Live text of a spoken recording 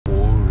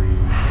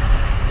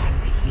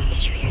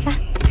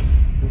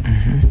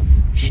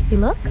You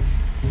look?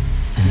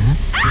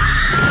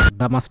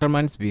 The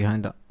masterminds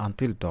behind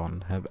Until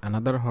Dawn have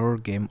another horror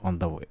game on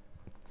the way.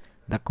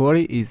 The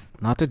Quarry is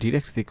not a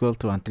direct sequel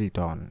to Until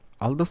Dawn,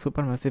 although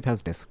Supermassive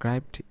has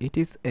described it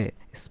is a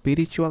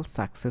spiritual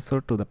successor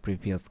to the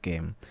previous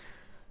game.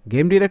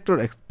 Game director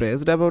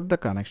expressed about the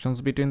connections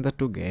between the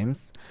two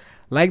games,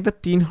 like the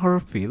teen horror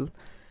feel,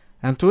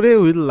 and today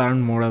we'll learn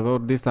more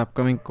about this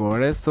upcoming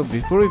Quarry. So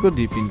before we go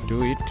deep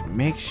into it,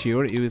 make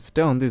sure you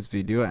stay on this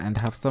video and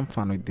have some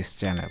fun with this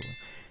channel.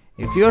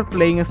 If you are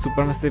playing a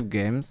Supermassive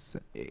games,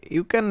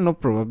 you can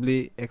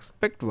probably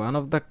expect one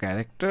of the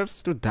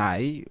characters to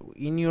die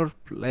in your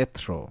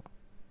playthrough,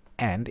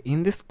 and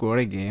in this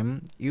Quarry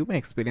game you may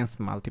experience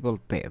multiple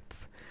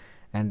deaths,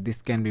 and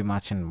this can be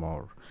much and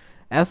more.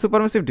 As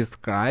Supermassive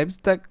describes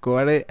the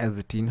Quarry as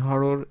a teen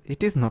horror,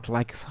 it is not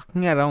like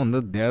fucking around.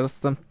 There are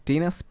some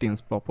teenage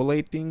teens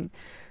populating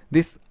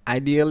this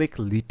idyllic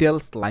little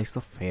slice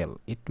of hell.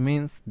 It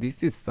means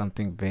this is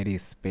something very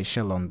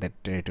special on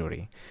that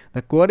territory.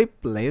 The Quarry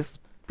plays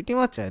pretty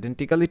much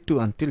identically to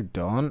Until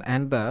Dawn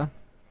and the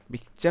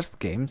pictures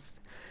games,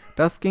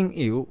 tasking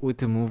you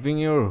with moving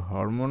your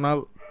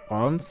hormonal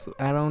arms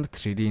around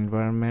 3D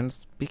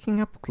environments, picking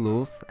up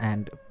clues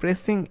and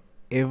pressing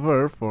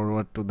ever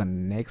forward to the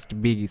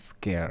next big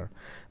scare.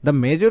 The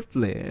major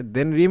play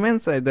then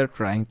remains either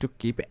trying to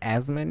keep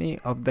as many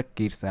of the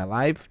kids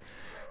alive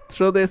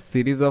through the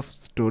series of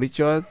story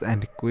choice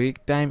and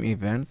quick time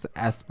events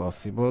as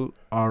possible,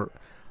 or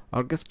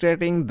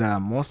orchestrating the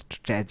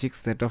most tragic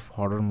set of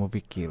horror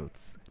movie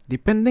kills,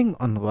 depending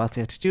on what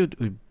attitude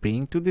we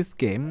bring to this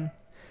game.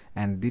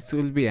 And this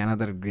will be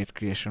another great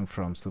creation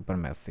from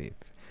Supermassive,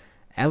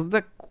 as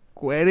the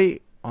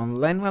Quarry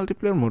online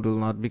multiplayer mode will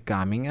not be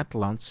coming at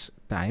launch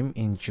time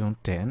in June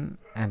 10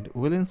 and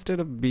will instead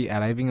of be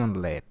arriving on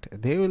late.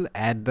 They will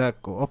add the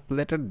co-op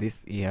later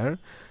this year.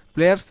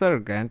 Players are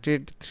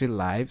granted 3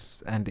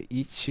 lives and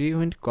each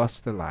rewind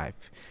costs a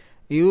life.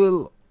 You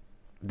will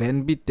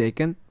then be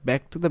taken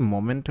back to the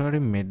moment where you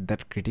made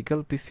that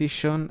critical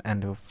decision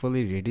and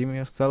hopefully redeem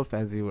yourself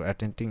as you are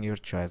attempting your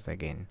choice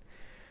again.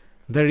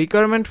 The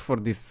requirement for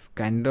this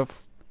kind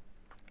of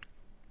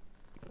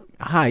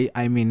high,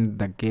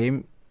 the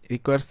game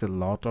requires a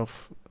lot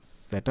of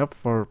setup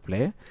for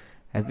play.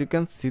 As you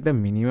can see, the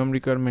minimum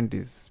requirement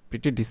is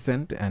pretty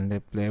decent and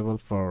playable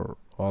for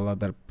all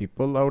other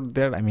people out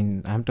there.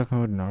 I'm talking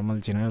about normal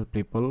general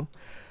people.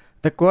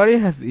 The Quarry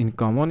has in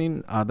common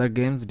in other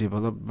games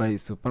developed by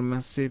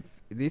Supermassive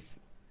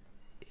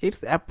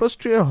its approach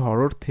to your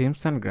horror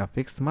themes and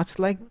graphics, much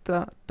like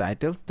the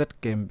titles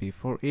that came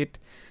before it.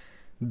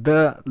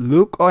 The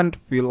look and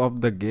feel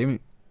of the game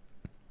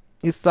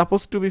is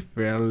supposed to be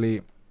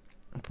fairly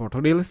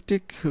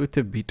photorealistic with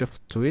a bit of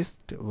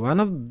twist. One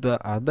of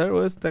the other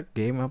ways the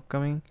game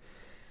upcoming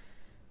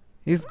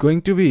is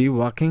going to be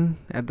walking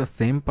at the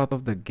same path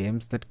of the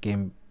games that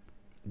came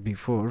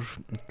before,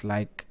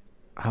 like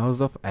House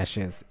of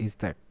Ashes. Is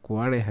the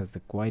Quarry has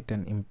quite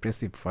an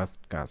impressive first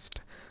cast.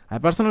 I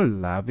personally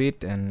love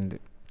it, and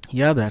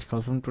yeah, that's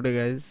all from today,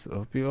 guys.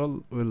 Hope you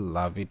all will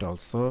love it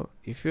also.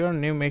 If you are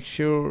new, make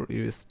sure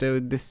you stay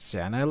with this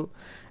channel,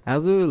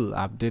 as we will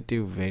update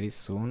you very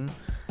soon,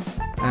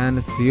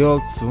 and see you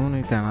all soon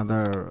with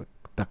another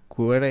the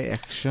Quarry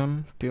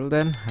action. Till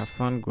then, have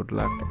fun, good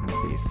luck,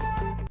 and peace.